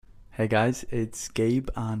Hey guys, it's Gabe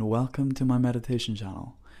and welcome to my meditation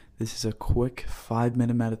channel. This is a quick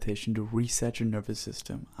 5-minute meditation to reset your nervous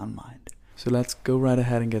system and mind. So let's go right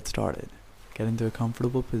ahead and get started. Get into a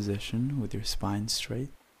comfortable position with your spine straight.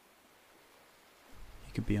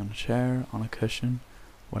 You could be on a chair, on a cushion,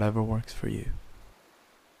 whatever works for you.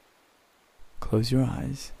 Close your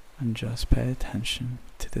eyes and just pay attention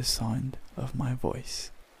to the sound of my voice.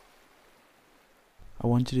 I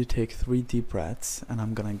want you to take 3 deep breaths and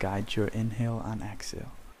I'm going to guide your inhale and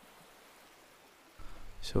exhale.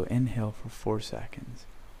 So inhale for 4 seconds.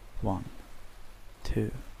 1, 2,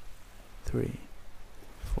 3,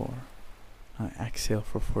 4. Now exhale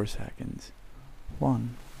for 4 seconds.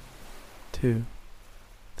 1, 2,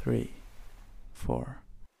 3, 4.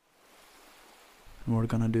 And we're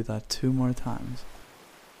going to do that 2 more times.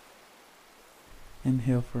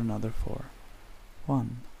 Inhale for another 4.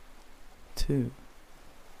 1, 2,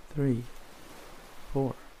 3,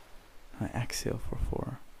 4. Now exhale for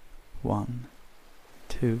 4. 1,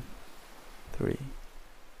 2, 3,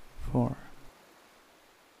 4.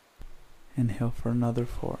 Inhale for another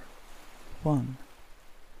 4. 1,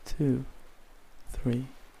 2, 3,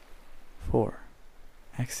 4.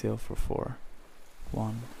 Exhale for 4.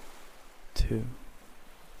 1, 2,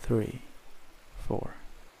 3, 4.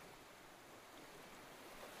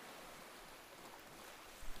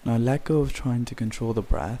 Now let go of trying to control the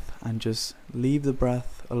breath and just leave the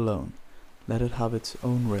breath alone. Let it have its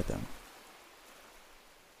own rhythm.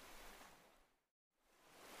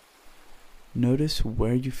 Notice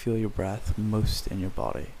where you feel your breath most in your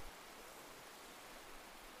body.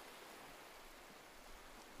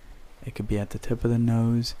 It could be at the tip of the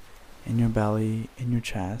nose, in your belly, in your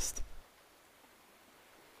chest.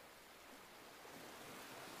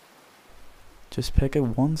 Just pick a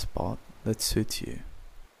one spot that suits you.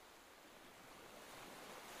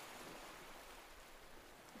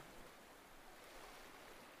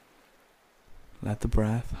 Let the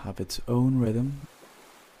breath have its own rhythm.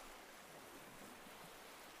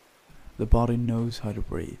 The body knows how to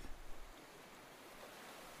breathe.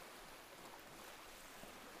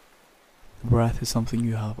 The breath is something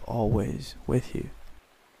you have always with you.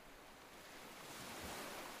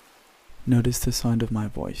 Notice the sound of my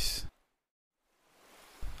voice.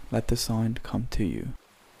 Let the sound come to you.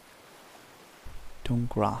 Don't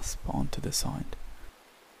grasp onto the sound.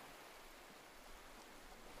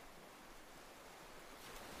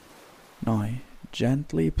 Now,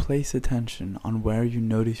 gently place attention on where you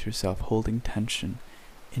notice yourself holding tension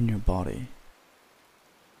in your body.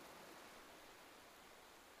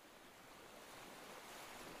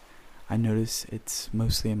 I notice it's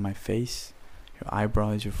mostly in my face, your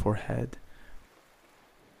eyebrows, your forehead.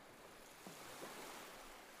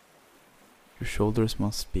 Your shoulders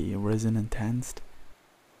must be risen and tensed.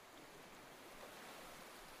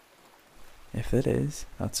 If it is,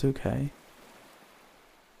 that's okay.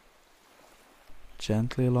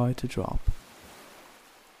 Gently allow it to drop.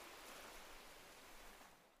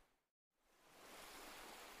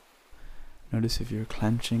 Notice if you're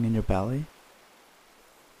clenching in your belly.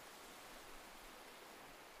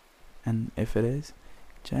 And if it is,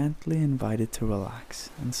 gently invite it to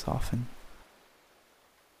relax and soften.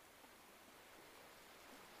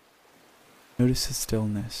 Notice the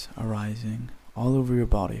stillness arising all over your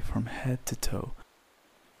body from head to toe.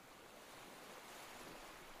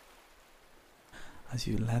 As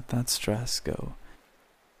you let that stress go,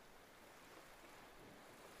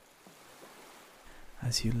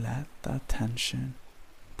 as you let that tension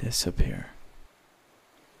disappear.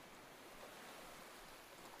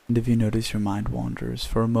 And if you notice your mind wanders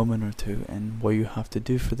for a moment or two in what you have to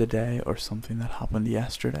do for the day or something that happened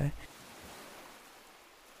yesterday,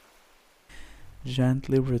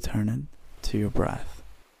 gently return it to your breath.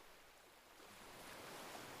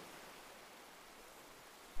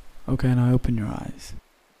 Okay, now open your eyes.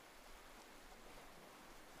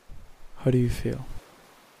 How do you feel?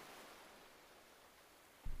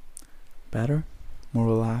 Better? More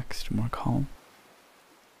relaxed? More calm?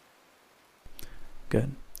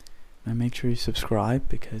 Good. Now make sure you subscribe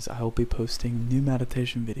because I will be posting new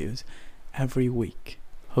meditation videos every week.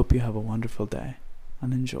 Hope you have a wonderful day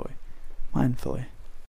and enjoy mindfully.